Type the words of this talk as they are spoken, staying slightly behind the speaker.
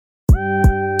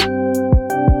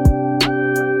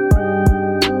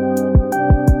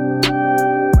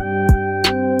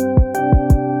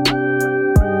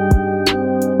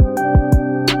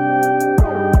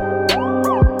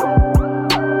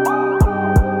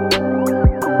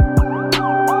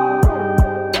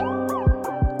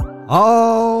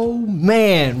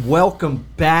And welcome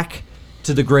back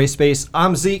to the Gray Space.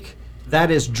 I'm Zeke.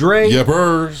 That is Dre.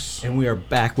 Yepers. And we are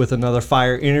back with another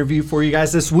fire interview for you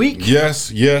guys this week.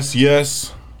 Yes.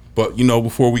 But,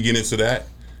 before we get into that,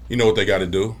 you know what they got to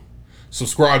do.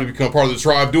 Subscribe to become part of the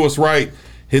tribe. Do us right.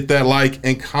 Hit that like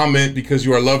and comment because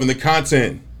you are loving the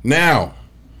content. Now,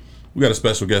 we got a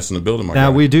special guest in the building, my guy.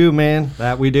 That we do, man.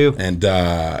 That we do. And,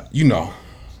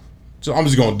 so I'm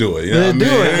just going to do it. You know what I mean? Do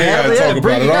it, man. You got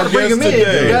to bring him in.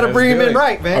 You got to bring him in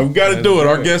right, man. I've got to do it.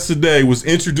 Our guest today was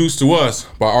introduced to us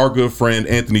by our good friend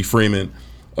Anthony Freeman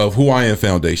of Who I Am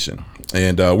Foundation.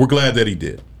 And we're glad that he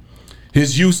did.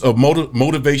 His use of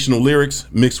motivational lyrics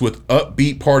mixed with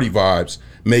upbeat party vibes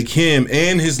make him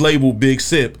and his label Big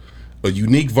Sip a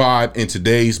unique vibe in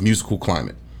today's musical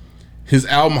climate. His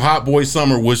album Hot Boy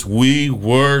Summer, which we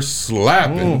were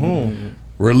slapping,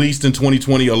 released in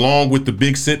 2020, along with the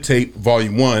Big Sip Tape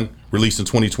Volume 1, released in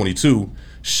 2022,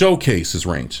 showcase his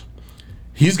range.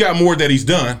 He's got more that he's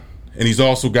done, and he's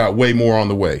also got way more on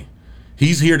the way.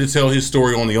 He's here to tell his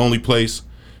story on the only place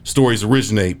stories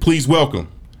originate. Please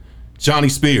welcome Johnnie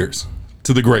Spears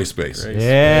to the Gray Space.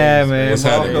 Yeah, man. What's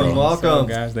happening, bro? Welcome. What's up,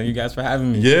 guys? Thank you guys for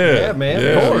having me. Yeah,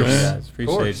 man. Of course. Man. Guys,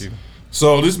 appreciate you.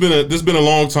 So this been a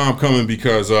long time coming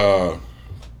because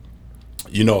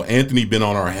Anthony been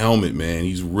on our helmet, man.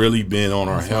 He's really been on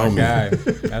our helmet.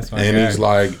 That's my guy. And he's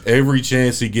like, every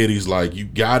chance he get, he's like, you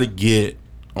gotta get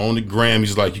on the gram.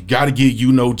 He's like, you gotta get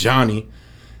Johnnie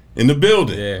in the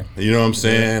building. Yeah. You know what I'm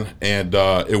saying? And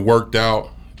it worked out,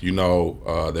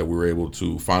 that we were able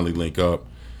to finally link up.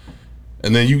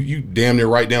 And then you damn near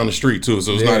right down the street too.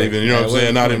 So it's not even, what I'm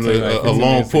saying, not even a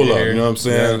long pull up. You know what I'm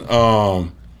saying? Yeah.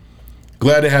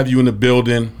 Glad to have you in the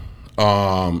building.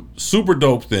 Super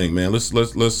dope thing, man.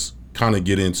 Let's kind of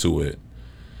get into it.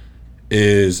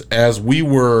 Is as we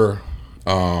were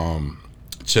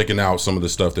checking out some of the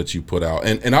stuff that you put out,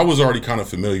 and I was already kind of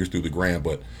familiar through the gram,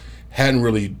 but hadn't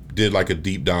really did like a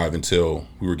deep dive until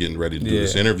we were getting ready to do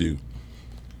this interview.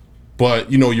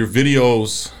 But your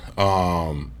videos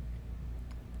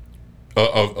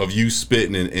of you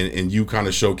spitting and you kind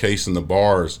of showcasing the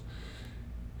bars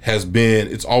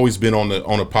it's always been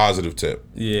on a positive tip.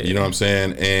 Yeah. You know what I'm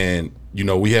saying? And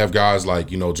we have guys like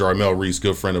Jarmel Reese,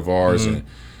 good friend of ours, and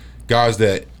guys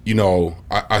that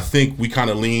I think we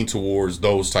kind of lean towards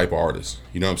those type of artists.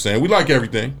 You know what I'm saying? We like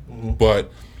everything,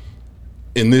 but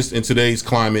in today's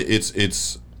climate,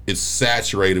 it's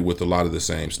saturated with a lot of the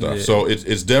same stuff. Yeah. So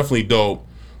it's definitely dope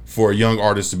for a young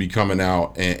artist to be coming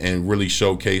out and really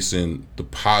showcasing the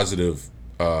positive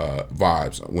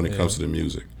vibes when it comes to the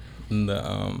music.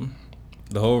 The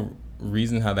whole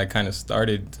reason how that kind of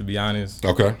started, to be honest.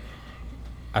 Okay.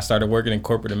 I started working in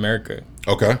corporate America.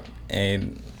 Okay.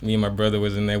 And me and my brother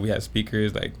was in there. We had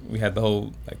speakers, we had the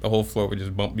whole floor would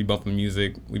just be bumping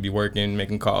music. We'd be working,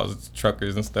 making calls to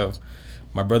truckers and stuff.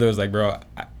 My brother was like, bro,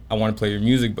 I want to play your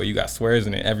music, but you got swears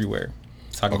in it everywhere.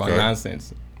 Talking about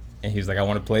nonsense. And he was like, I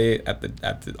want to play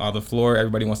it on the floor.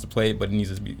 Everybody wants to play it, but you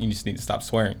just need to stop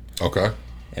swearing. Okay.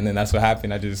 And then that's what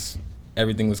happened.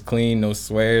 Everything was clean, no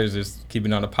swears, just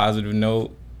keeping on a positive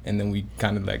note. And then we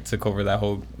kind of took over that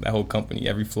whole company.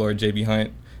 Every floor, JB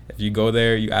Hunt. If you go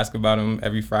there, you ask about them.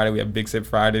 Every Friday, we have Big Sip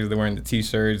Fridays. They're wearing the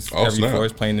T-shirts. Every floor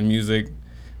is playing the music.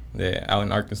 Yeah, out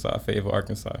in Arkansas, Fayetteville,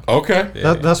 Arkansas. Okay.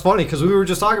 Yeah. That's funny because we were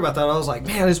just talking about that. I was like,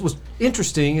 man, this was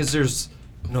interesting. There's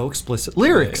no explicit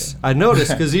lyrics. I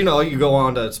noticed because you go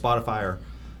on to Spotify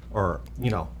or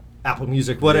Apple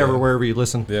Music, whatever, wherever you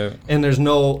listen, and there's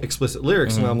no explicit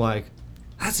lyrics, and I'm like,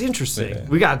 that's interesting. Yeah.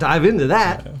 We got to dive into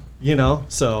that,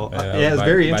 So it's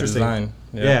very interesting. By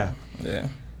design. Yeah.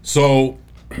 So,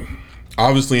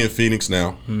 obviously in Phoenix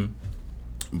now,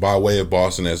 by way of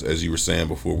Boston, as you were saying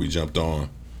before we jumped on,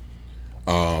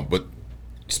 but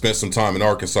spent some time in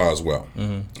Arkansas as well.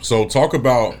 So talk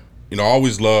about, I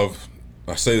always love,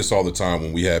 I say this all the time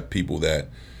when we have people that,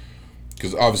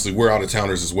 because obviously we're out of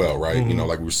towners as well, right?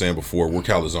 Like we were saying before, we're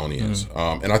Calazonians.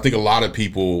 And I think a lot of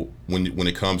people, when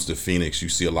it comes to Phoenix, you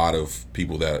see a lot of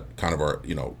people that kind of are,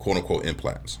 quote unquote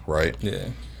implants, right? Yeah.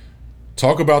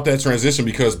 Talk about that transition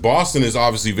because Boston is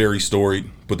obviously very storied,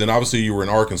 but then obviously you were in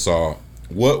Arkansas.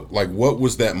 What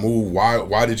was that move?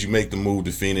 Why did you make the move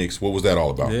to Phoenix? What was that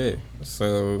all about? Yeah.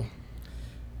 So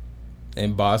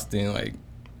in Boston,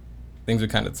 things were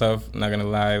kind of tough. I'm not gonna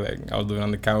lie. I was living on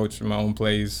the couch in my own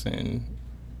place and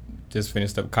just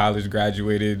finished up college,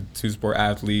 graduated, 2-sport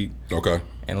athlete. Okay.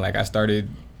 And I started,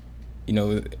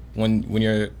 when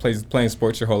you're playing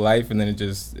sports your whole life and then it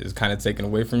just is kind of taken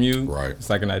away from you. Right. It's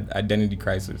like an identity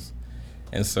crisis.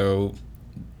 And so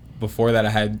before that, I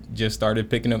had just started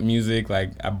picking up music.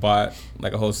 Like I bought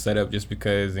like a whole setup just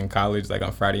because in college, like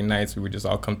on Friday nights, we would just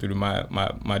all come through to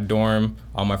my dorm.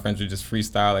 All my friends would just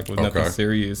freestyle, like it was nothing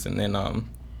serious. And then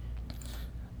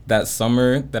that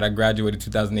summer that I graduated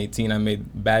 2018, I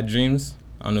made Bad Dreams.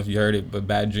 I don't know if you heard it, but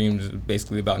Bad Dreams is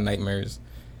basically about nightmares.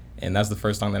 And that's the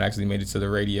first song that actually made it to the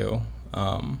radio.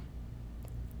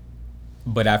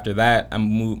 But after that, I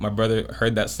moved. My brother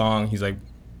heard that song.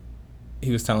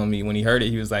 He was telling me when he heard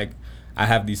it, he was like, I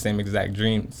have these same exact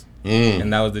dreams.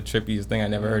 And that was the trippiest thing. I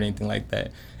never heard anything like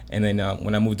that. And then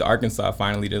when I moved to Arkansas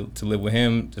finally to live with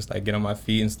him, just like get on my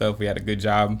feet and stuff, we had a good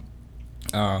job.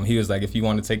 He was like, if you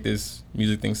want to take this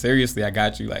music thing seriously, I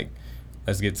got you. Like,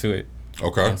 let's get to it.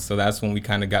 Okay. And so that's when we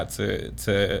kind of got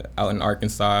to out in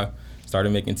Arkansas,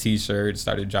 started making T-shirts,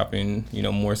 started dropping,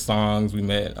 more songs. We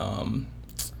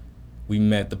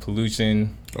met The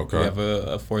Pollution. Okay. We have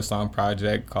a 4-song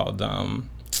project called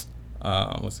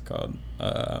what's it called?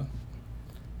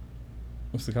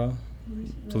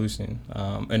 Pollution.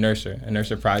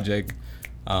 Inertia project.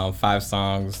 5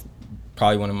 songs.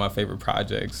 Probably one of my favorite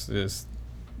projects. Just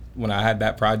when I had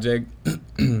that project,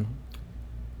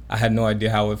 I had no idea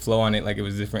how it would flow on it. Like it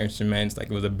was different instruments. Like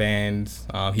it was a band.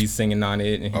 He's singing on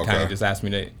it, and he kind of just asked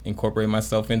me to incorporate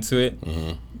myself into it.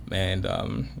 And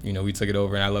we took it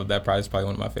over, and I love that project. It's probably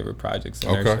one of my favorite projects.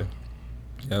 Inertia.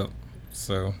 Yep.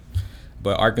 So,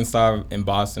 but Arkansas and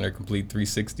Boston are complete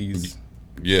 360s.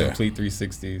 Yeah. Complete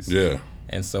 360s. Yeah.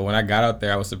 And so when I got out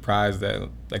there, I was surprised that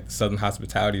like the Southern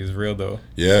hospitality is real though.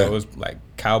 Yeah. So it was like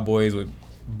cowboys with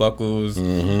buckles.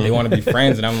 They want to be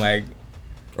friends, and I'm like,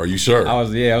 are you sure? I was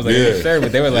like, are you sure?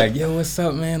 But they were like, yo, what's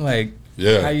up, man? Like,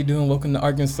 how you doing? Welcome to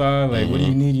Arkansas. Like, what do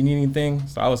you need? You need anything?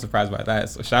 So I was surprised by that.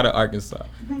 So shout out Arkansas.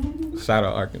 Shout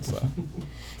out Arkansas.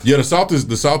 Yeah, the South is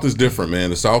different, man.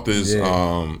 The South is,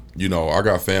 I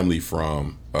got family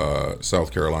from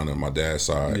South Carolina on my dad's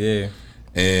side. Yeah.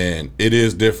 And it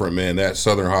is different, man. That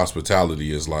Southern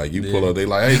hospitality is like, you pull up, they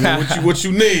like, hey, man, what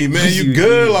you need, man? You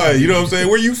good? Like, you know what I'm saying?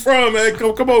 Where you from, man?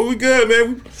 Come on, we good,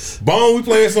 man. We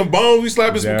playing some bones, we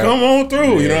slapping some, come on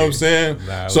through, you know what I'm saying?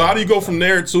 So how do you go from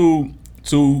there to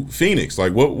Phoenix?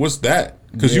 Like, what's that?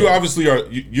 Because you obviously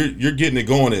you're getting it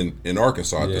going in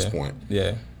Arkansas at this point.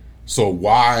 Yeah. So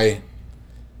why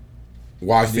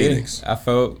Phoenix? I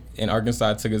felt in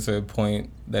Arkansas, I took it to a point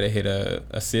that it hit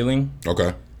a ceiling.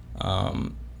 Okay.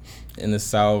 In the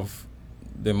South,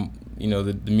 the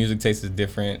music taste is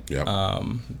different. Yep.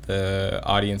 The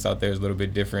audience out there is a little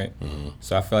bit different.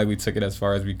 So I feel like we took it as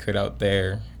far as we could out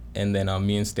there. And then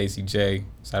me and Stacey J,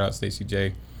 shout out Stacey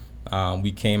J,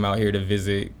 we came out here to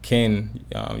visit Ken.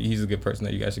 He's a good person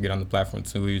that you guys should get on the platform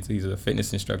too. He's a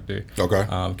fitness instructor.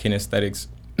 Okay. Ken Aesthetics.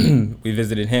 We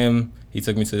visited him. He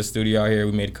took me to the studio out here.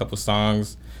 We made a couple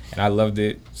songs, and I loved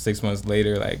it. 6 months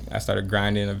later, like I started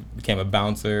grinding. I became a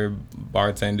bouncer,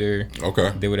 bartender.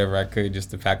 Okay. Did whatever I could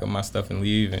just to pack up my stuff and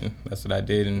leave, and that's what I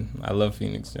did. And I love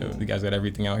Phoenix. You guys got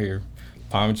everything out here: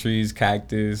 palm trees,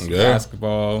 cactus,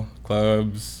 basketball,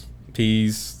 clubs,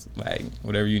 peace, like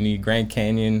whatever you need. Grand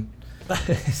Canyon,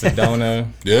 Sedona.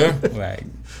 Like.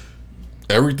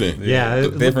 Everything. Yeah,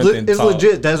 it's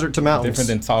legit desert to mountains. Different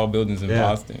than tall buildings in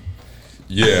Boston.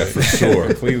 Yeah, for sure.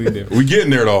 Completely different. We getting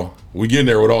there though. We getting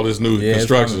there with all this new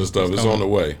construction and stuff. It's on the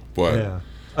way. But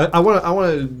I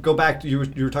want to go back to you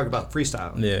were talking about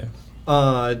freestyle. Yeah.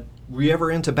 Were you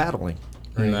ever into battling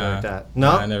or anything like that?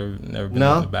 No, I never been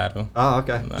into battle. Oh,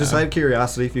 okay. Nah. Just out of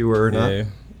curiosity, if you were or not. Yeah.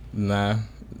 Nah.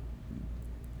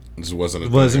 This wasn't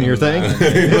your thing.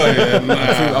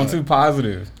 I'm too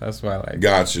positive. That's why, like,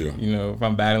 got you. If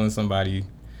I'm battling somebody,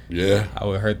 I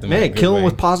would hurt them. Man, kill them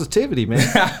with positivity, man.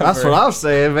 That's what I was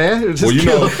saying, man. Just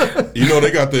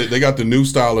they got the new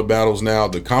style of battles now,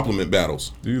 the compliment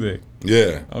battles. Do they?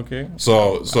 Yeah. Okay.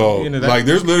 So like,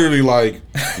 there's literally like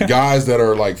guys that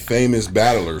are like famous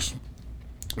battlers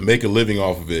make a living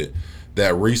off of it.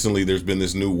 That recently there's been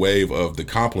this new wave of the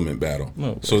compliment battle.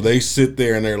 So they sit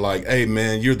there and they're like, hey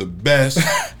man, you're the best.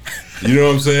 You know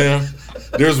what I'm saying?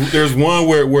 There's one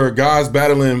where a guy's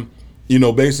battling,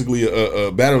 basically a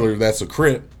battler that's a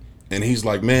Crip, and he's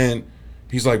like, man,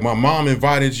 my mom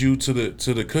invited you to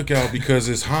the cookout because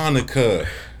it's Hanukkah.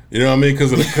 You know what I mean?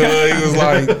 Because of the cuz. He was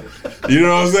like, you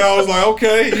know what I'm saying? I was like,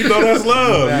 okay, that's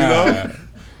love,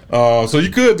 so you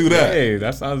could do that. Hey,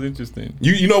 that sounds interesting.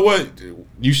 You know what?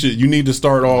 You need to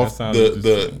start off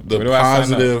the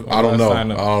positive. I don't know.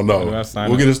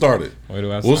 We'll get it started. Where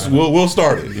do I we'll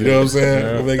start it. You know what I'm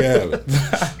saying? We'll make it happen.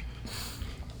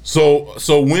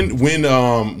 So when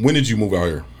did you move out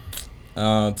here?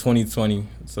 2020.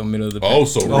 So middle of the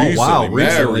pandemic. Recently. Wow,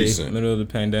 Mad recent. Middle of the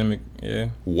pandemic.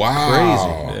 Yeah.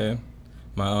 Wow. Crazy. Yeah.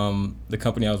 The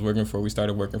company I was working for, we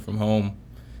started working from home,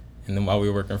 and then while we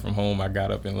were working from home, I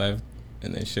got up and left,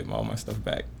 and then shipped all my stuff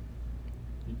back.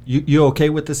 You okay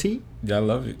with this heat? Yeah, I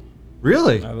love it.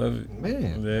 Really? I love it.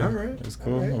 Man, Yeah, all right. It's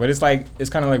cool. All right. But it's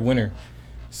kind of like winter.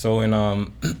 So in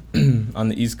on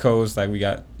the East Coast, like we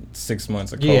got 6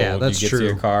 months of cold. Yeah, that's you get true. to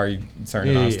your car, you turn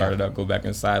it Yeah, on, yeah. start it up, go back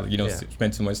inside. Like, you don't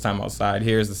spend too much time outside.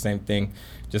 Here's the same thing,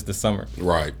 just the summer.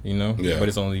 Right. You know? Yeah. But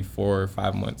it's only 4 or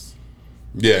 5 months.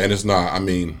 Yeah, and it's not. I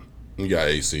mean, you got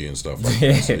AC and stuff like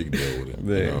that, so you can deal with it.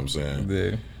 Yeah. You know what I'm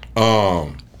saying? Yeah.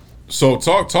 So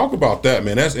talk about that,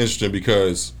 man. That's interesting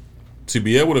because to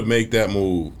be able to make that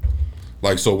move,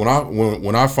 like, so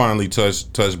when I finally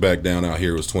touched back down out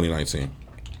here, it was 2019,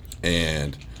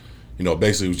 and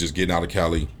basically it was just getting out of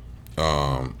Cali,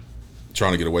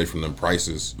 trying to get away from them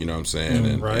prices. You know what I'm saying?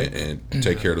 And, right. and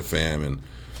take care of the fam.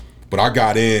 But I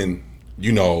got in,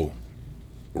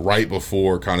 right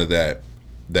before kind of that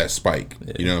spike.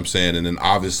 Yeah. You know what I'm saying? And then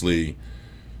obviously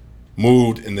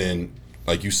moved, and then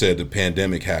like you said, the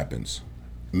pandemic happens.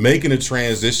 Making a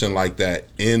transition like that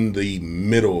in the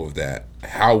middle of that,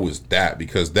 how was that?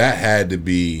 Because that had to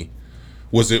be,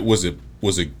 was it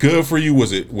good for you?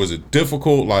 Was it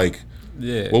difficult? Like,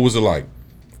 Yeah. what was it like?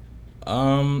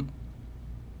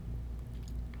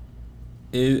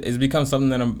 It's become something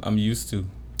that I'm used to.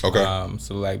 Okay.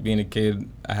 So like being a kid,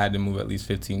 I had to move at least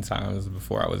 15 times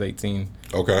before I was 18.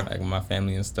 Okay. Like with my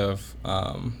family and stuff.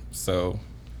 So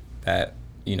that,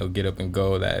 get up and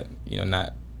go, that,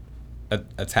 not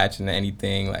attaching to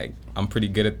anything, like I'm pretty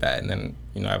good at that. And then,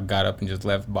 I've got up and just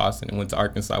left Boston and went to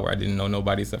Arkansas where I didn't know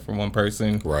nobody except for one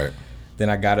person. Right. Then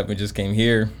I got up and just came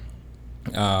here.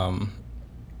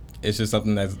 It's just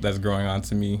something that's growing on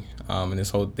to me. And this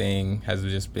whole thing has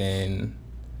just been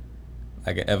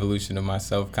like an evolution of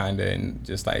myself, kind of, and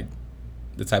just like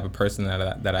the type of person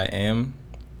that I am.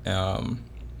 And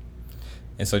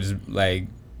so just like,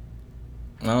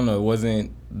 I don't know, it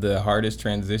wasn't the hardest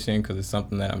transition because it's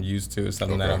something that I'm used to. It's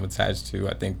something that I'm attached to.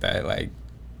 I think that like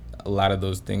a lot of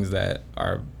those things that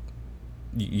are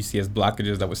you see as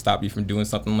blockages that would stop you from doing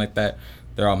something like that,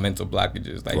 they're all mental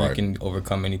blockages. Like you can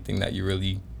overcome anything that you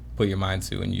really put your mind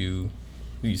to and you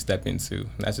step into. And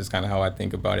that's just kind of how I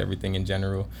think about everything in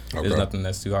general. There's nothing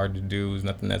that's too hard to do. There's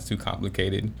nothing that's too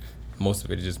complicated. Most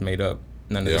of it is just made up.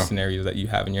 None of the scenarios that you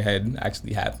have in your head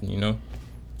actually happen, Yeah.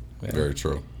 Very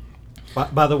true.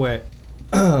 By the way,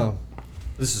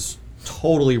 this is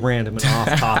totally random and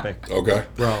off topic. Okay.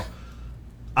 Bro,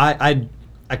 I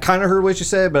kind of heard what you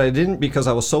said, but I didn't because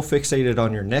I was so fixated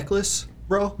on your necklace,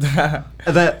 bro.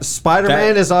 That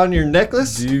Spider-Man is on your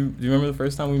necklace? Do you remember the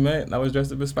first time we met? I was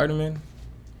dressed up as Spider-Man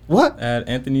What? at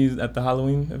Anthony's at the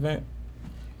Halloween event.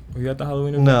 Were you at the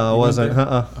Halloween event? No, I wasn't.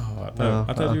 Oh,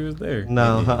 I thought you was there.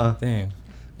 No, Damn.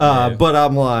 But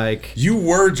I'm like, You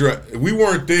were dressed. We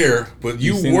weren't there, but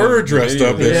you seen were the dressed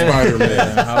video, up as yeah. Spider-Man.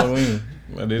 Yeah, Halloween.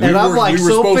 and I'm like we were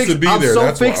so supposed to be there.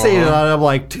 That's why- fixated on it. I'm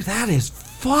like, dude, that is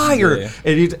fire. Yeah.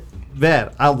 And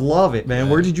that I love it, man.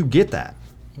 Yeah. Where did you get that?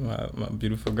 My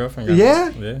beautiful girlfriend. got Yeah,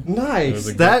 it. Yeah. It was nice. a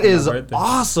gift That for my is birthday.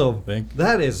 awesome. Thank you.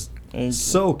 That is Thank you.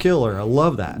 so killer. I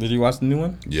love that. Did you watch the new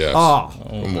one? Yes. Oh,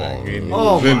 Come my on. goodness.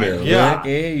 Oh It was in my there. God. man. Yeah.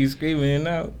 Yeah, you screaming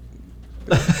out.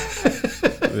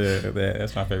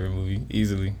 That's my favorite movie,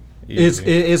 easily.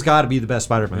 it's got to be the best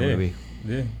Spider-Man movie.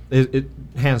 Yeah. It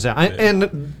hands down.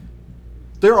 And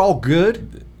they're all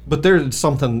good, but there's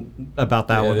something about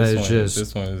that one that is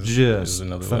this one is just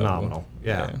another phenomenal. level.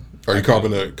 Yeah. Are you copping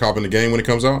the game when it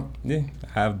comes out? Yeah.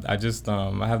 I have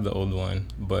the old one,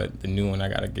 but the new one I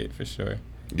gotta get for sure.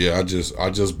 Yeah, I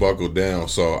just buckled down.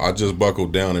 So I just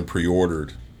buckled down and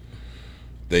pre-ordered.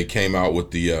 They came out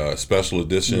with the special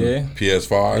edition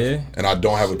PS5, and I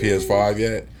don't have a PS5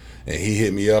 yet. And he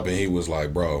hit me up and he was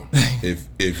like, "Bro,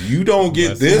 if you don't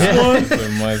get this one, It's a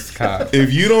must cop.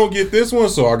 if you don't get this one,"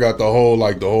 so I got the whole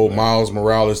Miles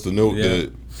Morales, the new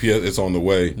the PS, it's on the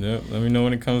way. Yep. Let me know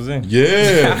when it comes in.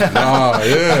 Yeah,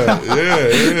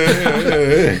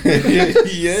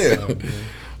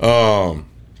 yeah.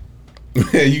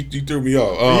 Man, you threw me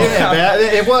off. Yeah, man,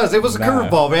 it was a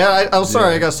curveball, man. I was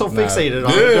sorry, I got so fixated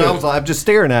on it. I'm just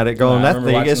staring at it, going, I that remember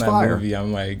thing watching is that fire. movie,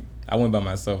 I'm like, I went by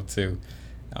myself too,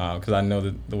 because I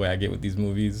know the way I get with these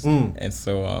movies, and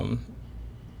so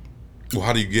Well,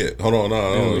 how do you get? Hold on,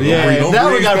 no. Yeah, Don't now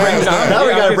we break gotta that break down. now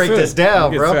we gotta break I'll get this to it. down, I'll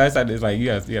get bro. to it. It's like you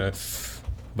gotta,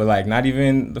 but like not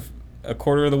even a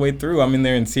quarter of the way through, I'm in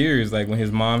there in tears. Like when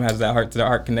his mom has that heart to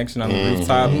heart connection on the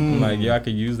rooftop, I'm like, I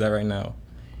could use that right now.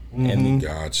 And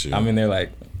Got you. I'm in there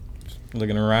like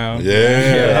looking around.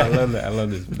 Yeah. I love that. I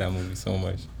love that movie so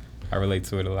much. I relate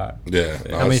to it a lot. Yeah.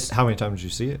 How many times did you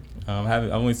see it?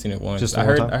 I've only seen it once. Just the I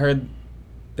one heard time?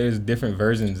 there's different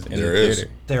versions in There the is.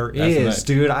 theater. There That's is, nuts.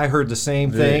 dude. I heard the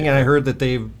same thing, Yeah. and I heard that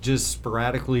they've just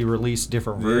sporadically released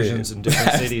different versions in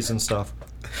different cities and stuff.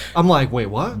 I'm like, wait,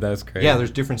 what? That's crazy. Yeah,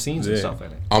 there's different scenes and Yeah. stuff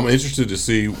in it. I'm interested to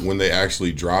see when they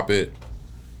actually drop it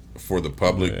for the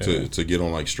public to get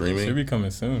on like Should streaming. be coming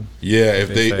soon. Yeah, if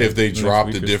They say they next drop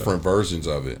week the or different versions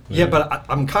of it. Yeah, but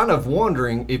I'm kind of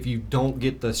wondering if you don't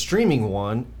get the streaming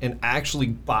one and actually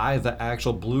buy the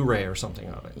actual Blu-ray or something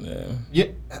of it. Yeah. Yeah,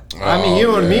 I mean, you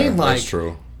know what I yeah, mean? Like, that's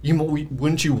true.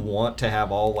 Wouldn't you want to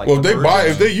have all like? Well, if the they buy,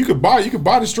 versions? you could buy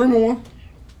the streaming one,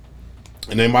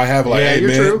 and they might have like, Yeah, hey you're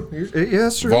man, true. Yeah,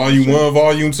 that's true. volume 1,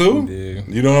 volume 2. Yeah.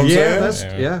 You know what I'm Yeah, saying? that's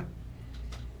Yeah. yeah.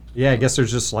 Yeah, I guess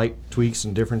there's just slight tweaks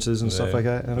and differences and stuff Yeah. like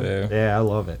that. Yeah. Yeah, I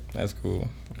love it. That's cool.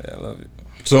 Yeah, I love it.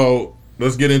 So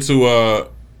let's get into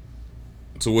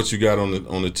to what you got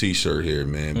on the t-shirt here,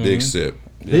 man. Big sip.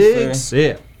 Big Yes,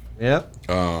 sip. Yep.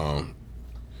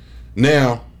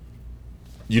 Now,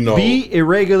 you know, Be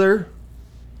irregular,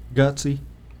 gutsy,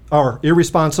 or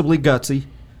irresponsibly gutsy.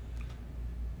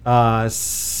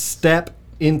 Step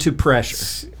into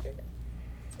pressure.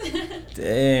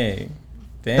 Dang.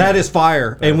 That is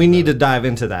fire, and we need to dive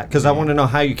into that because I want to know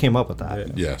how you came up with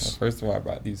that. Yes. First of all, I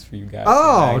brought these for you guys.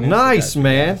 Oh, Magnets. nice,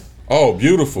 man. Oh,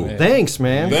 beautiful. Yeah. Thanks,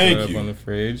 man. Thank Put up you. on the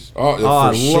fridge. Oh, I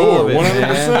for sure, love it,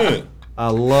 100%. I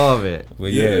love it.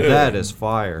 But yeah, Yeah. That is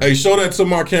fire. Hey, show that to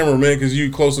my camera, man, because you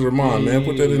closer to mine, man.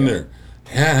 Put that in there.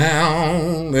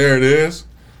 There it is.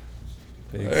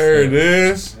 big There it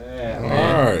step. is. Yeah, All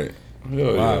man. right.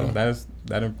 Hell Wow, yeah.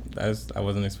 that's I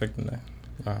wasn't expecting that.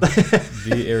 Wow.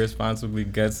 Be irresponsibly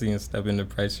gutsy and step into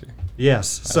pressure. Yes.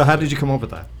 So how did you come up with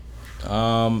that?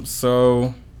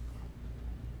 So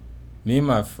me and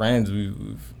my friends,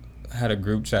 we've had a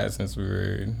group chat since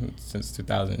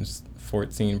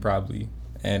 2014 probably,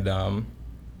 and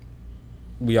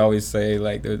we always say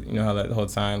like, you know how that the whole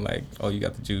time like, oh, you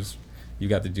got the juice,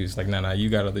 like nah, you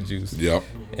got all the juice. Yep.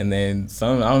 And then I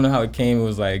don't know how it came. It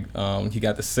was like he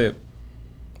got the sip,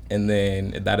 and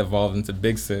then that evolved into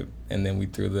big sip, and then we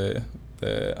threw the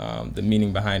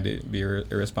meaning behind it: be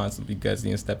irresponsibly gutsy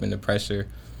and step into pressure.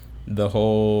 The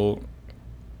whole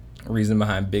reason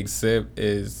behind big sip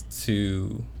is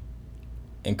to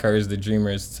encourage the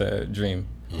dreamers to dream.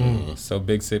 So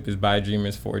big sip is by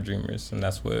dreamers for dreamers, and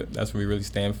that's what we really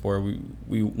stand for.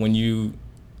 We when you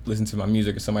listen to my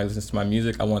music or somebody listens to my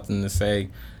music, I want them to say,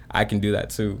 I can do that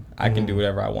too. I can do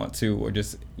whatever I want to, or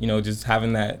just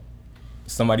having that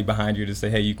somebody behind you to say,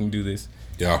 hey, you can do this.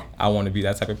 Yeah. I want to be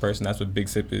that type of person. That's what big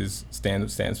sip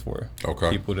stands for. Okay.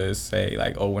 People to say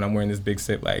like, oh, when I'm wearing this big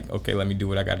sip, like, okay, let me do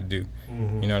what I got to do.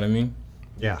 You know what I mean?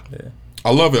 Yeah. Yeah.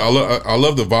 I love it. I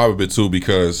love the vibe of it too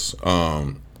because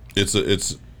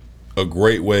it's a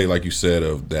great way, like you said,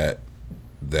 of that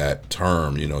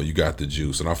term. You got the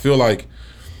juice, and I feel like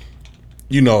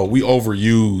we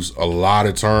overuse a lot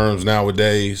of terms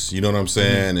nowadays. You know what I'm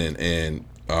saying? And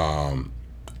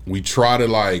we try to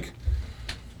like,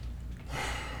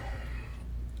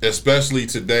 especially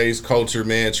today's culture,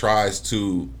 man, tries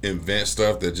to invent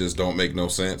stuff that just don't make no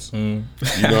sense. You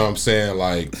know what I'm saying?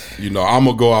 Like, I'm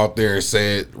gonna go out there and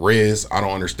say it, Riz. I don't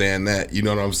understand that. You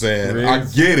know what I'm saying? Riz. I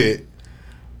get it,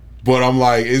 but I'm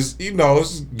like, it's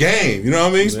game. You know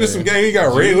what I mean? Spit some game. You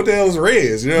got Riz. What the hell is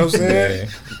Riz? You know what I'm saying?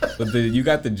 Yeah. But you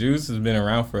got the juice has been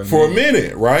around for a For a minute.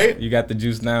 minute, right? You got the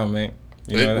juice now, man.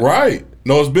 You know that? Right.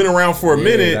 No, it's been around for a Yeah,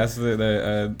 minute. That's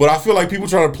the But I feel like people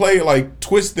try to play it like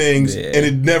twist things, Yeah. and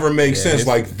it never makes Yeah, sense. it's-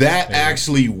 Like that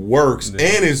actually works, and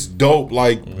it's dope.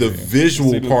 Like the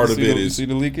visual part of it is. See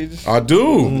the leakage? I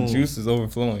do. The juice is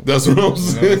overflowing. That's what I'm You know what I'm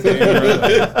saying. saying, bro?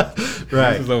 Like,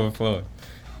 Right. Juice is overflowing.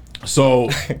 So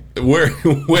where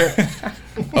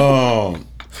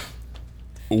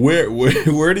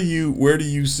do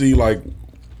you see like,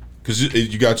 because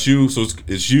you got you, so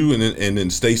it's you and then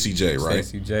Stacey J, right?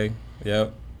 Stacey J.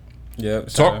 Yep.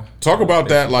 Talk about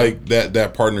that, like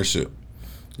that partnership.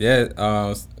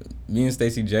 Yeah, me and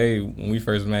Stacey J, when we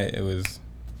first met, it was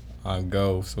on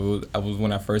Go. So I was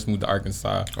when I first moved to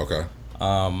Arkansas. Okay.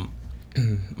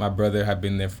 My brother had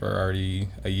been there for already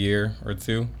a year or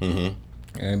two,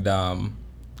 and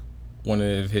one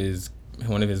of his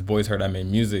boys heard I made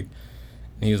music,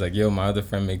 and he was like, "Yo, my other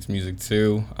friend makes music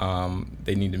too.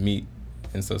 They need to meet."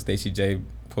 And so Stacey J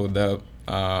pulled up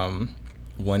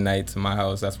one night to my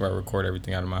house. That's where I record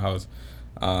everything out of my house,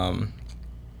 and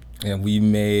we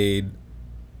made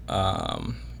our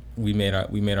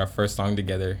first song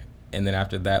together. And then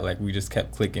after that, like we just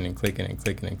kept clicking and clicking and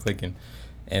clicking and clicking.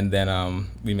 And then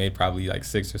we made probably like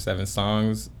 6 or 7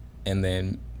 songs, and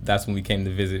then that's when we came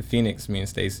to visit Phoenix, me and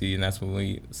Stacey, and that's when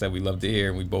we said we loved it here,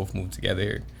 and we both moved together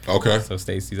here. Okay. So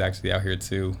Stacey's actually out here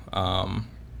too.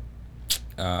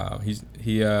 He's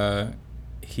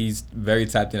very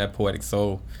tapped in that poetic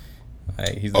soul.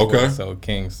 Like he's the Okay. poetic soul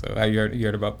king. So have you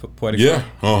heard about poetic Yeah.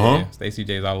 soul? Uh-huh. Stacey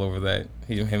J's all over that.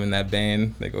 Him and that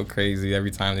band, they go crazy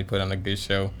every time they put on a good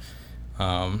show.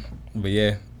 But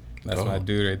yeah, that's my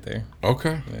dude right there.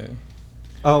 Okay.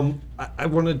 Yeah. I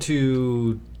wanted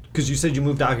to, because you said you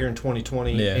moved out here in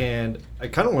 2020, Yeah. and I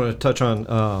kind of wanted to touch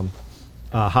on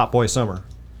Hot Boy Summer,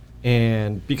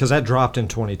 and because that dropped in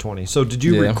 2020. So did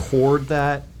you Yeah. record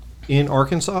that in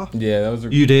Arkansas? Yeah, that was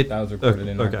You did? That was recorded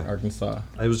in Okay. Arkansas.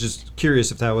 I was just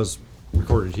curious if that was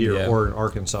recorded here Yeah. or in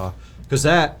Arkansas, because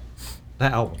that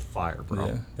album's fire, bro.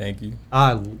 Yeah, thank you.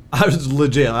 I was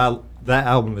legit. That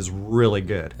album is really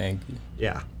good. Thank you.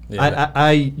 Yeah. Yeah.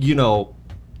 I you know,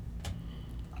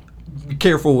 be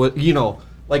careful with, you know,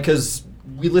 like, because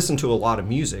we listen to a lot of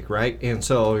music, right? And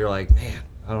so you're like, man,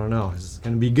 I don't know, is it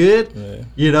going to be good? Yeah.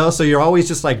 You know, so you're always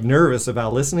just like nervous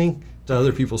about listening to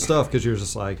other people's stuff because you're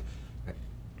just like,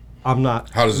 I'm not.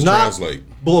 How does it not translate?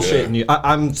 Bullshitting Yeah. you.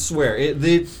 I'm swear it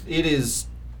is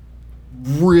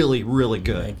really, really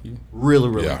good. Thank you. Really,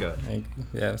 really Yeah. good. Thank you.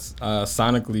 Yes.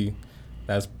 Sonically,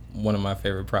 that's one of my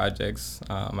favorite projects.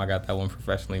 I got that one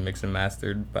professionally mixed and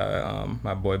mastered by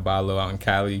my boy Balo out in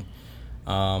Cali.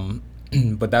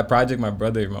 But that project, my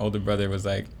older brother, was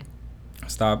like,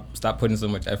 stop putting so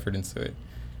much effort into it.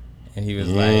 And he was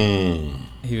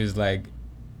like,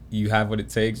 you have what it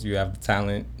takes, you have the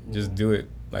talent, just do it.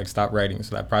 Like, stop writing.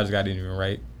 So that project I didn't even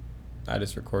write. I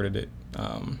just recorded it,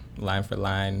 line for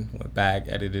line, went back,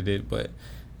 edited it, but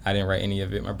I didn't write any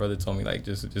of it. My brother told me, like,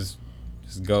 just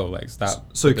go, like, stop.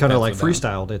 So you put the kind of like pencil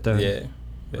down. freestyled it then?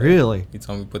 Yeah. Really? He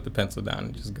told me put the pencil down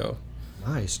and just go.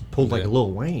 Nice. Pulled like Yeah. a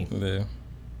Lil Wayne.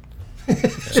 Yeah.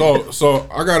 So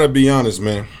I gotta be honest,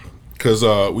 man, because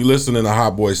we listening to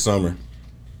Hot Boy Summer,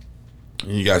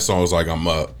 and you got songs like "I'm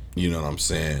Up," you know what I'm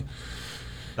saying?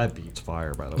 That beat's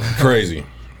fire, by the way. Crazy.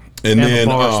 And And then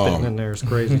the bar spitting in there is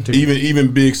crazy too.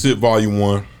 even Big Sip Volume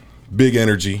 1, big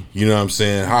energy, you know what I'm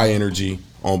saying? High energy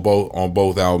on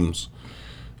both albums.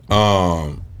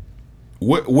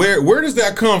 Where does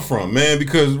that come from, man?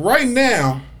 Because right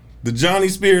now, the Johnnie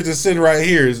Spears that's sitting right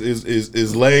here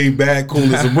is laid back,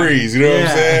 cool as a breeze. You know what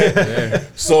I'm saying? Yeah.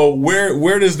 So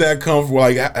where does that come from?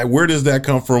 Like, where does that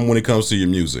come from when it comes to your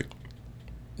music?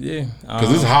 Yeah.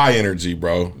 Because it's high energy,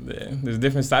 bro. Yeah, there's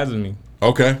different sides of me.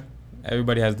 Okay.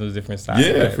 Everybody has those different sides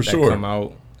Yeah, that, for that sure. come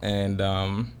out. And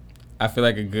I feel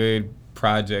like a good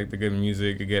project, a good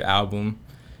music, a good album,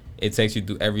 it takes you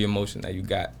through every emotion that you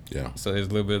got. Yeah. So there's a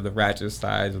little bit of the ratchet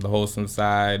side, there's the wholesome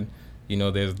side. You know,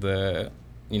 there's the,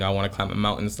 I want to climb a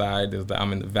mountain side. There's the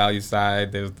I'm in the value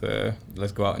side. There's the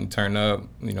let's go out and turn up.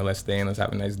 Let's stay in, let's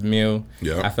have a nice meal.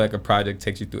 Yeah. I feel like a project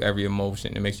takes you through every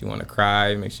emotion. It makes you want to cry.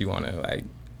 It makes you want to, like,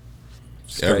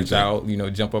 stretch Everything.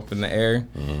 out, jump up in the air.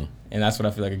 Mm-hmm. And that's what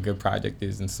I feel like a good project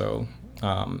is. And so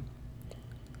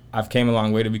I've came a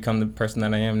long way to become the person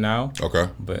that I am now. Okay.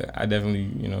 But I definitely,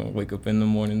 wake up in the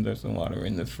morning, there's some water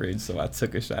in the fridge. So I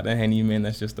took a shot of Henny, man.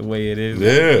 That's just the way it is.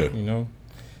 Yeah.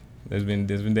 There's been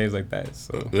days like that.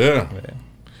 So Yeah.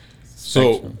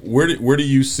 So Spectrum. where do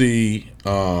you see?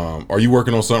 Are you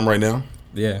working on something right now?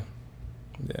 Yeah.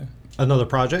 Another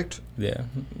project? Yeah,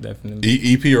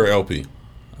 definitely. EP or LP?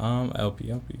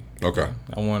 LP. Okay.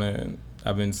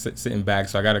 I've been sitting back,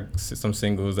 so I got some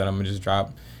singles that I'm gonna just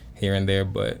drop here and there.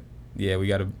 But yeah, we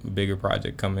got a bigger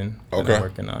project coming that Okay. I'm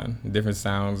working on. Different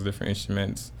sounds, different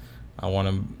instruments. I want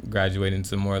to graduate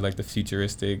into more like the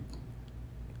futuristic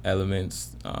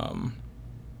elements,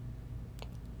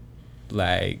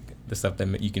 like the stuff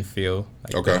that you can feel,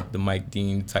 like Okay. the Mike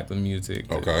Dean type of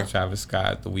music, Okay. the Travis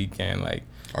Scott, The Weeknd, like.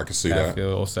 I can see I that.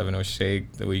 feel 070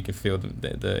 Shake, the way you can feel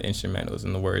the instrumentals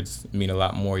and the words mean a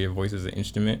lot more. Your voice is an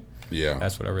instrument. Yeah.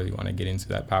 That's what I really want to get into,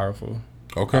 that powerful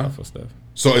stuff.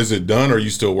 So is it done or are you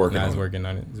still working I on was it? working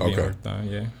on it. It's being Okay. worked on,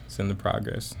 yeah. It's in the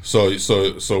progress. So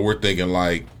we're thinking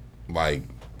like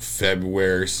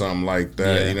February, something like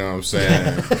that. Yeah. You know what I'm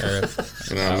saying?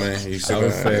 You know what I mean? You said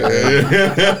that.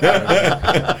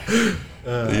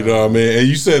 You know what I mean? And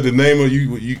you said the name of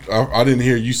you. I didn't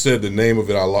hear you said the name of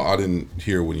it. I didn't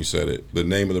hear when you said it. The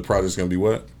name of the project's gonna be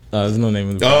what? There's no name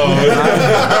of the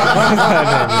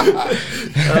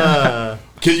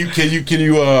Can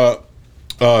you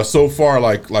so far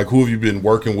like who have you been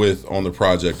working with on the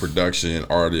project, production,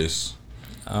 artists?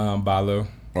 Balo.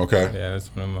 Okay. Yeah, that's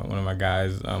one of my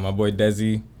guys. My boy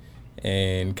Desi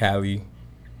in Cali.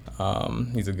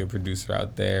 He's a good producer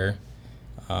out there.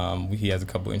 He has a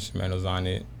couple instrumentals on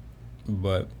it,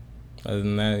 but other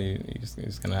than that, you're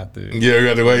just gonna have to. Yeah, we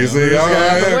got to wait and see. All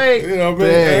right. wait. You know,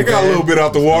 man, I got a little bit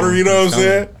out the water. You know what I'm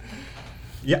saying?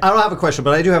 Yeah, I don't have a question,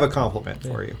 but I do have a compliment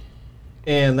for you.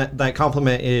 And that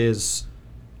compliment is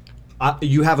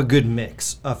you have a good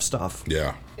mix of stuff.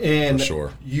 Yeah, and for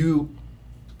sure. You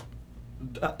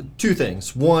two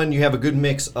things. One, you have a good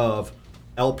mix of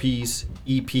LPs,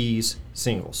 EPs,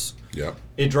 singles. Yep.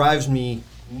 It drives me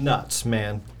nuts,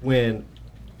 man, when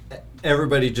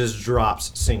everybody just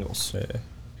drops singles. Yeah.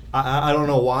 I don't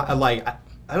know why.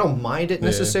 I don't mind it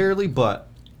necessarily, but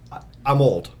I'm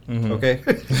old. Okay.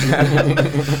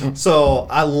 So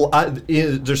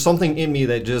there's something in me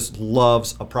that just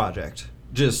loves a project.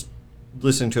 Just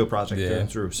listening to a project through and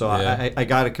through. So I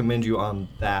got to commend you on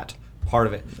that part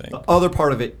of it. Thanks. The other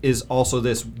part of it is also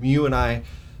this. Me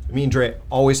and Dre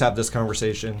always have this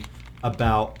conversation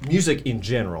about music in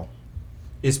general.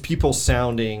 Is people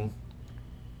sounding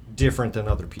different than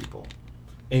other people?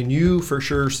 And you for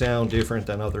sure sound different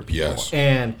than other people. Yes.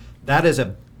 And that is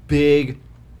a big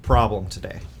problem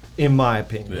today, in my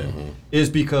opinion, is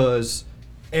because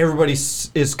everybody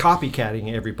is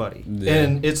copycatting everybody. Yeah.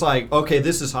 And it's like, okay,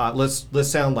 this is hot. Let's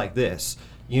sound like this,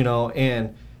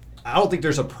 and I don't think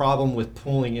there's a problem with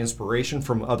pulling inspiration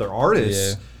from other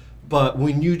artists, but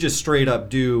when you just straight up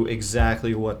do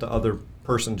exactly what the other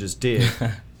person just did,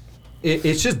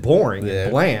 it's just boring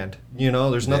and bland.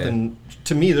 There's nothing,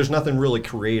 to me, there's nothing really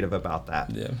creative about that.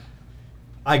 Yeah.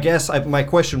 I guess my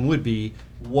question would be,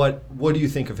 what do you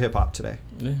think of hip hop today?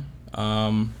 Yeah.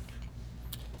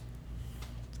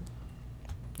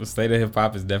 The state of hip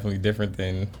hop is definitely different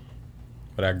than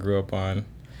what I grew up on.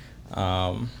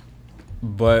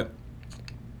 But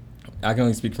I can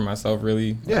only speak for myself,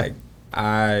 really. Yeah. Like,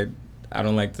 I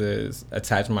don't like to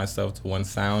attach myself to one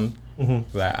sound.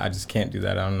 I just can't do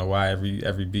that. I don't know why.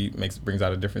 Every beat brings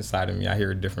out a different side of me. I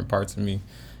hear different parts of me,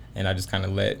 and I just kind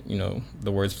of let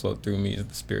the words flow through me,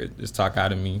 the spirit just talk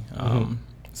out of me.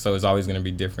 So it's always gonna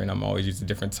be different. I'm always using a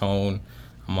different tone.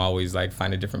 I'm always like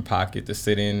find a different pocket to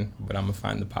sit in, but I'm gonna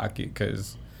find the pocket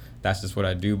because that's just what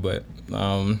I do. But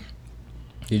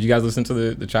did you guys listen to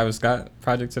the Travis Scott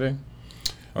project today?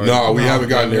 No, we haven't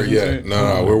gotten there yet.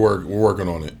 No, we're working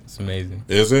on it. It's amazing.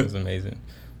 Is it? It's amazing.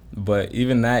 But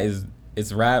even that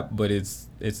it's rap, but it's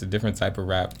a different type of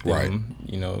rap than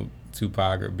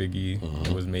Tupac or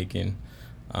Biggie was making.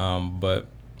 But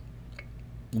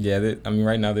yeah,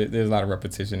 right now there's a lot of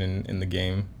repetition in the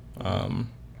game.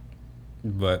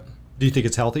 But do you think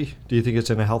it's healthy? Do you think it's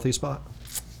in a healthy spot?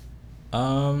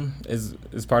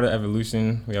 It's part of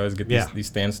evolution. We always get these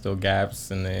standstill gaps,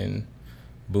 and then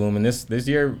boom. And this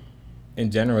year,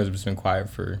 in general, has just been quiet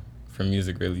for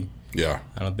music, really. Yeah.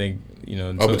 I don't think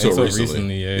up until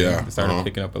recently. It started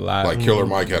picking up a lot. Like Killer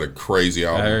Mike had a crazy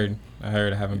album. I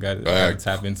heard. I haven't got to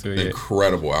tap into it yet.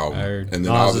 Incredible album. I heard. And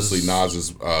then obviously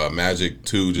Nas's Magic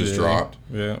 2 just dropped.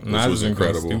 Yeah, which was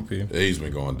incredible. He's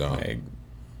been going down. Like,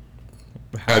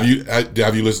 have you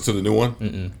listened to the new one?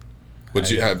 Mm-mm. But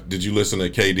did you listen to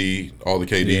KD, all the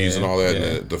KDs and all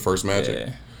that, the first Magic?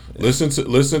 Yeah. Listen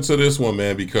to this one,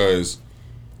 man, because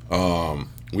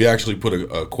we actually put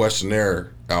a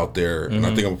questionnaire out there, and I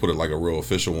think I'm gonna put it like a real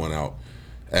official one out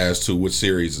as to which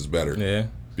series is better. Yeah.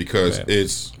 Because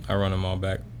I run them all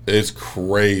back. It's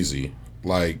crazy,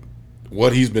 like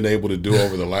what he's been able to do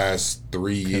over the last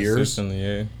 3 years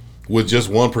with just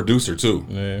one producer too.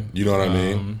 Yeah. You know what I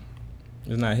mean?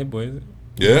 It's not Hit Boy, is it?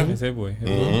 Yeah. It's Hit Boy.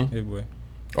 Hit Boy.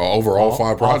 Over all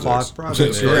 5 projects. All 5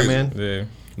 projects. Yeah, man. Yeah.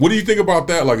 What do you think about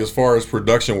that? Like, as far as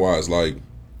production wise, like,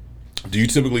 do you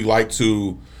typically like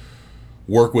to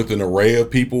work with an array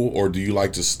of people, or do you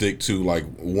like to stick to like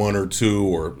 1 or 2,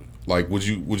 or like would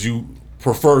you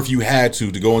prefer, if you had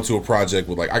to go into a project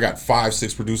with like, I got 5,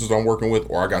 6 producers I'm working with,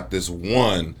 or I got this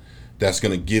one that's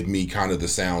gonna give me kind of the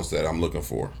sounds that I'm looking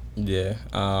for? Yeah,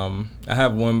 I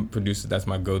have one producer that's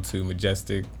my go-to,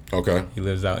 Majestic. Okay. He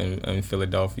lives out in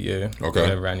Philadelphia. Okay.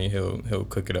 Whenever I need, he'll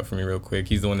cook it up for me real quick.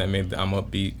 He's the one that made the I'm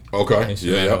Upbeat. Okay.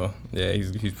 Yeah.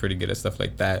 He's pretty good at stuff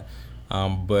like that.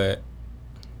 But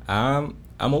I'm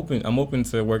open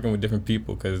to working with different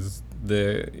people because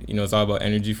it's all about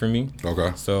energy for me.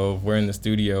 Okay. So if we're in the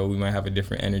studio, we might have a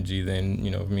different energy than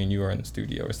if me and you are in the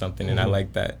studio or something, and I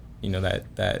like that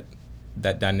that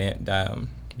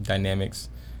dynamics.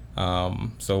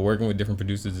 So working with different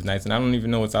producers is nice, and I don't even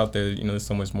know what's out there. There's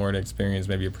so much more to experience.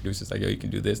 Maybe a producer's like, yo, you can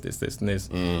do this, and this.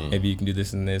 Maybe you can do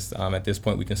this and this. At this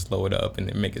point, we can slow it up and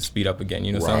then make it speed up again.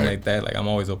 Something like that. Like, I'm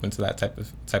always open to that type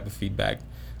of feedback.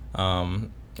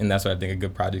 And that's what I think a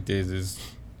good project is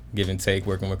give and take,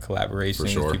 working with collaboration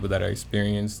with people that are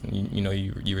experienced, and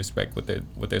you respect what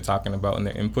they're talking about and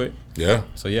their input. Yeah.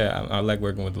 So yeah, I like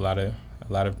working with a lot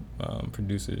of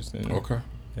producers. And, okay.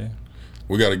 Yeah.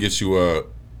 We got to get you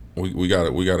we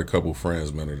got a couple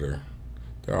friends, man,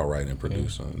 they're all right in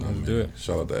producing. Let's do it.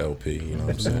 Shout out to LP, you know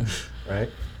what I'm saying? Right.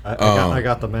 I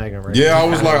got the Magnum right Yeah, now.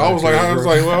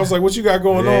 I was like, what you got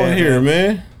going on here,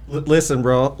 man? Listen,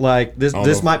 bro, like this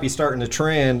know. might be starting a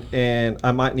trend, and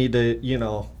I might need to,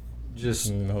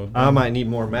 I might need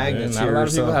more magnets not here. a lot or of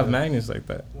people have something. magnets like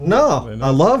that. No, I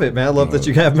love it, man. I love that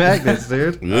you have magnets,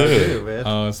 dude. Yeah. I do,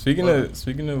 man.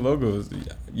 Speaking of logos,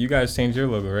 you guys changed your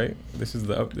logo, right? This is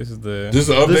the updated This is the This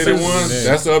updated is- one. Yeah.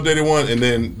 That's the updated one, and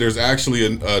then there's actually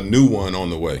a new one on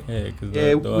the way. Yeah, because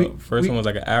Yeah, the first one was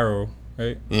like an arrow,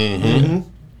 right? Man,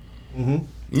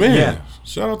 Yeah.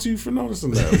 shout out to you for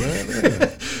noticing that,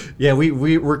 man. Yeah. Yeah,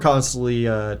 we're constantly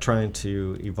trying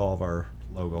to evolve our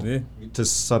logo to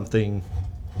something.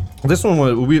 This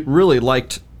one we really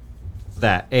liked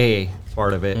that A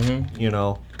part of it,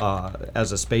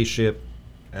 as a spaceship,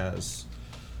 as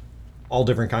all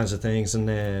different kinds of things, and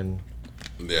then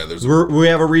Yeah, there's we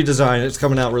have a redesign. It's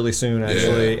coming out really soon,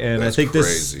 actually, and I that's think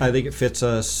crazy. I think it fits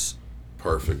us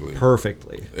perfectly.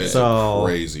 perfectly. It's so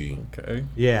crazy. Okay.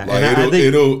 yeah, Like and I think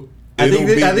it'll it'll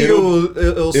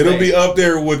be stay. up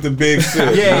there with the big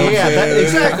sip. you know what I'm saying?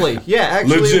 Exactly. Yeah,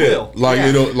 actually, Legit. it will. Like yeah.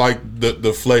 it'll like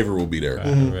the flavor will be there.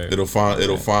 Right. It'll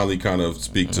finally kind of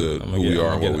speak to who we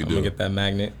are and what we I'm do. gonna get that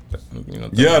magnet.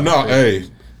 Yeah, no, hey,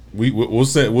 we'll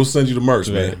send you the merch,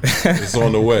 man. It's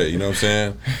on the way. You know what I'm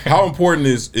saying? How important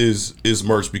is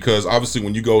merch? Because obviously,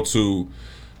 when you go to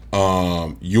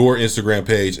your Instagram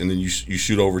page and then you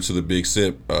shoot over to the Big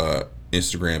Sip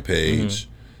Instagram page,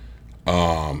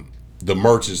 the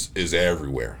merch is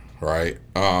everywhere, right?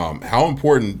 How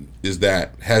important has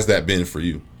that been for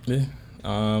you? Yeah,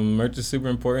 merch is super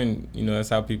important. That's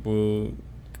how people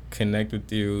connect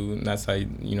with you, and that's how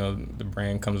the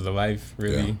brand comes to life.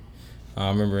 Really. Yeah. I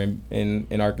remember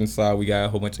in Arkansas, we got a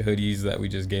whole bunch of hoodies that we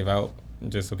just gave out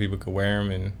just so people could wear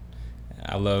them, and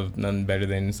I love nothing better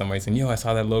than somebody saying, "Yo, I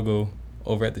saw that logo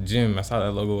over at the gym. I saw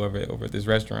that logo over at this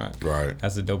restaurant." Right.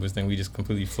 That's the dopest thing. We just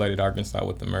completely flooded Arkansas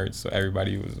with the merch, so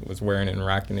everybody was wearing it and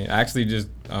rocking it. I actually just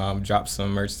dropped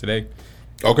some merch today.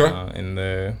 Okay. And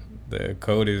the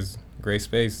code is Gray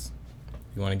Space.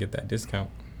 You want to get that discount?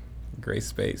 Gray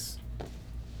Space.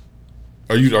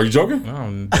 Are you joking? No,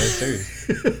 I'm dead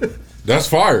serious. That's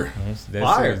fire. That's dead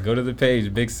Fire. serious. Go to the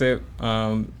page, Big Sip,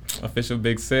 official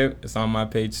Big Sip. It's on my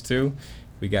page too.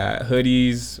 We got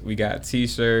hoodies, we got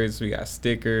T-shirts, we got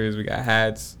stickers, we got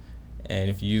hats, and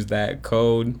if you use that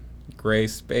code Gray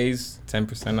Space,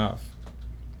 10% off.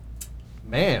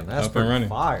 Man, that's Up and running.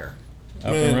 fire.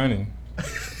 Up Man. and running.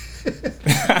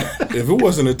 If it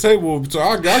wasn't a table,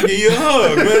 I'll give you a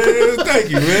hug, man. Thank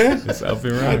you, man. It's up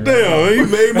and running. Damn, man, you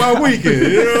made my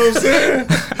weekend. You know what I'm saying?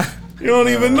 You don't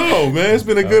even know, man. It's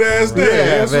been a good ass day.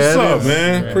 Yeah, That's man, what's up, it is.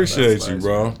 man. Yeah, Appreciate that's you, nice,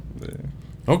 bro. man.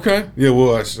 Okay. Yeah,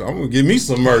 well, I'm gonna give me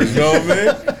some merch, you know what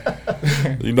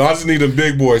I mean? I just need the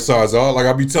big boy size.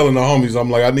 I be telling the homies,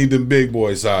 I'm like, I need them big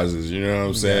boy sizes. You know what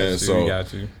I'm saying? We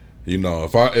got you.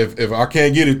 If I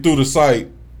can't get it through the site,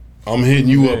 I'm hitting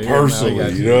you up personally. no, we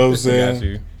got you know what I'm We saying? got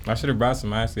you. I should have brought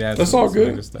some. I actually had That's some, all some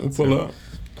good. other stuff We'll pull too. up.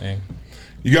 Dang.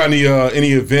 You got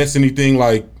any events, anything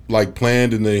like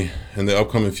planned in the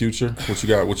upcoming future? What you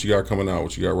got coming out?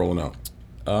 What you got rolling out?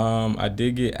 I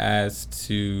did get asked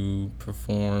to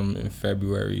perform in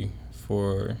February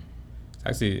for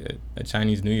actually a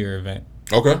Chinese New Year event.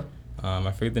 Okay.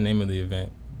 I forget the name of the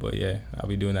event, but yeah, I'll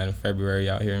be doing that in February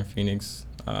out here in Phoenix.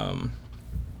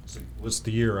 What's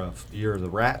the year of? The year of the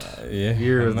rat? Yeah,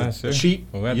 Year I'm of the not sure. sheep?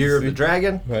 We'll have to Year of see. the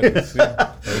dragon? We'll have to see.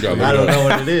 We gotta look I it don't up. know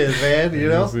what it is, man. You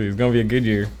know? We'll see. It's gonna be a good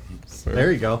year. So.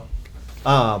 There you go.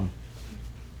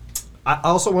 I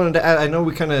also wanted to add, I know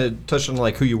we kind of touched on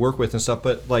like who you work with and stuff,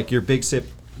 but like your Big Sip,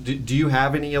 do you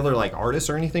have any other like artists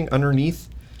or anything underneath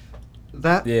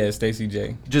that? Yeah, Stacey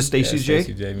J. Just Stacey J?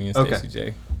 Stacey J. Me and Okay. Stacey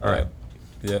J. All right.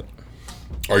 Yep.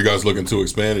 Are you guys looking to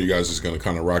expand, or are you guys just gonna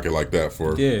kind of rock it like that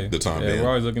for Yeah. the time Yeah, being? we're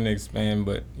always looking to expand,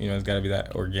 but it's got to be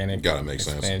that organic. Gotta make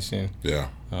sense. expansion. Yeah.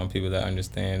 People that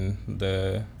understand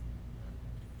the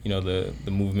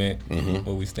movement, Mhm.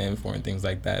 what we stand for, and things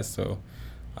like that. So,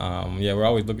 we're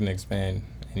always looking to expand.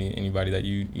 Anybody that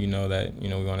you know that we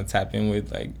want to tap in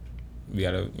with, like we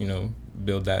gotta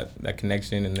build that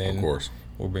connection, and then Of course.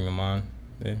 we'll bring them on.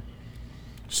 Yeah.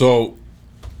 So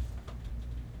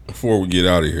before we get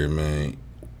out of here, man,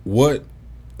 what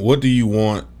do you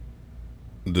want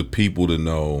the people to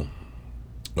know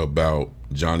about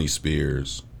Johnnie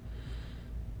Spears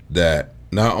that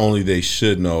not only they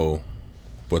should know,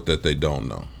 but that they don't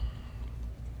know?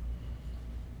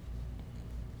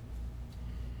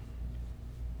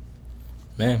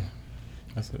 Man,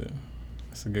 that's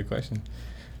a good question.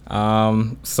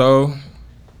 So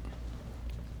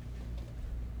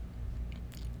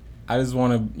I just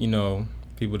want to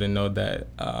people to know that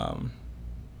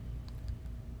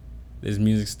this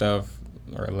music stuff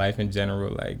or life in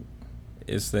general, like,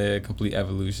 it's a complete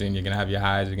evolution. You're gonna have your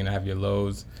highs, you're gonna have your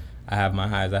lows. I have my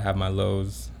highs, I have my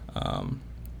lows,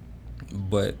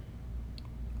 but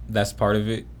that's part of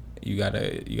it. You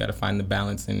gotta find the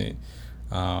balance in it.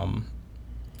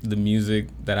 The music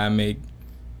that I make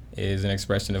is an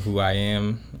expression of who I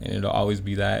am, and it'll always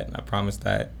be that. I promise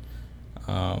that.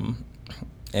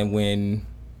 And when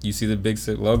you see the Big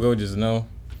Sip logo, just know,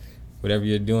 whatever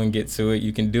you're doing, get to it.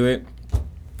 You can do it.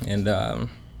 And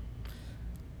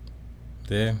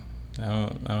yeah, I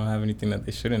don't have anything that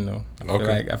they shouldn't know.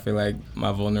 I feel like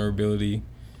my vulnerability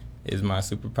is my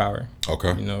superpower.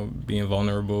 Okay. You know, being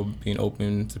vulnerable, being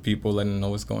open to people, letting them know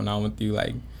what's going on with you.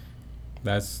 Like,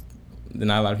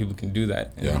 not a lot of people can do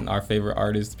that. And our favorite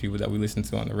artists, people that we listen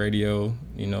to on the radio,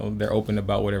 you know, they're open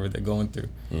about whatever they're going through.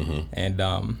 Mm-hmm. And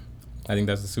I think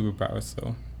that's a superpower.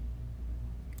 So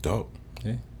dope.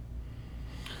 Yeah.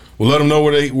 Well, let them know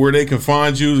where they can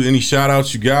find you. Any shout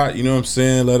outs you got? You know what I'm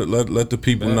saying? Let the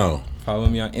people know. Follow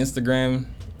me on Instagram,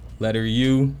 letter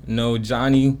U, no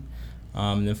Johnnie.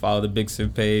 Then follow the Big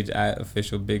Sip page at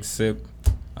 @officialbigsip_.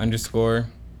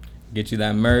 Get you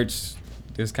that merch.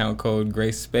 Discount code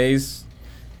Grace Space.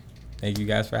 Thank you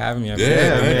guys for having me. Thank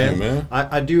you, man.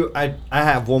 I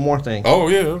have one more thing. Oh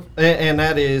yeah. And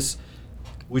that is,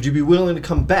 would you be willing to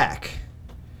come back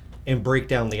and break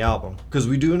down the album? Because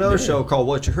we do another show called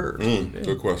What You Heard.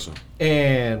 Good question.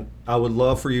 And I would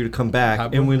love for you to come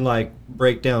back and we like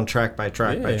break down track by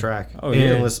track by track.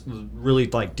 And let's really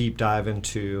like deep dive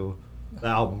into the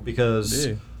album, because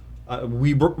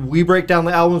we break down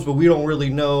the albums, but we don't really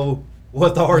know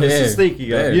what the artist is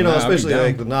thinking of. You know, especially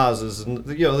like the Nas's and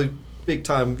the big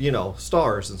time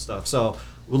stars and stuff. So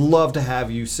we'd love to have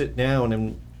you sit down,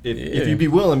 and if you'd be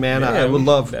willing, man, I would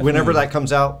love definitely. Whenever that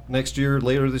comes out next year,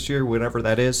 later this year, whenever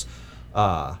that is.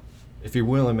 If you're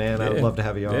willing, man, I would love to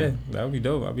have you on. Yeah, that would be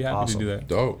dope. I'd be happy to do that.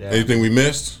 Dope. Yeah. Anything we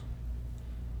missed?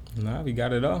 Nah, we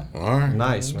got it all. All right.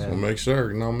 Nice, man. We'll make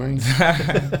sure, you know what I mean?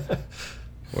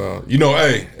 Well,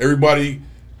 hey, everybody,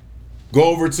 go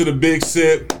over to the Big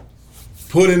Sip,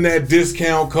 put in that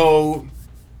discount code,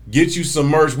 get you some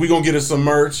merch. We gonna get us some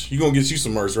merch. You gonna get you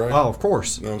some merch, right? Oh, of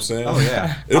course. You know what I'm saying? Oh,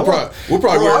 yeah. We'll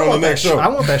probably wear it on the next show. I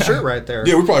want that shirt right there.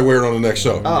 Yeah, we'll probably wear it on the next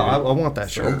show. Oh, I want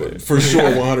that shirt. For sure,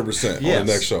 100% on the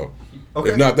next show.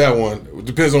 Okay. If not that one, it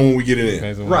depends on when we get it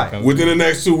in. Right. Within the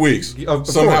next 2 weeks,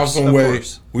 somehow, some way,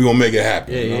 we gonna make it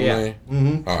happen. Yeah, you know what I mean?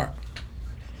 Mm-hmm. All right.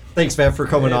 Thanks, man, for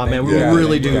coming on, man. We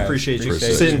really do appreciate you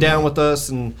sitting down with us,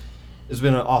 and it's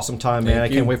been an awesome time, man. I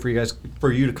can't wait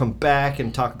for you to come back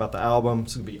and talk about the album.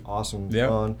 It's gonna be awesome,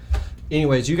 fun.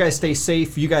 Anyways, you guys stay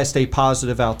safe. You guys stay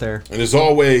positive out there. And as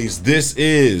always, this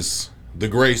is the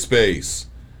Gray Space.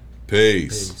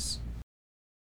 Peace.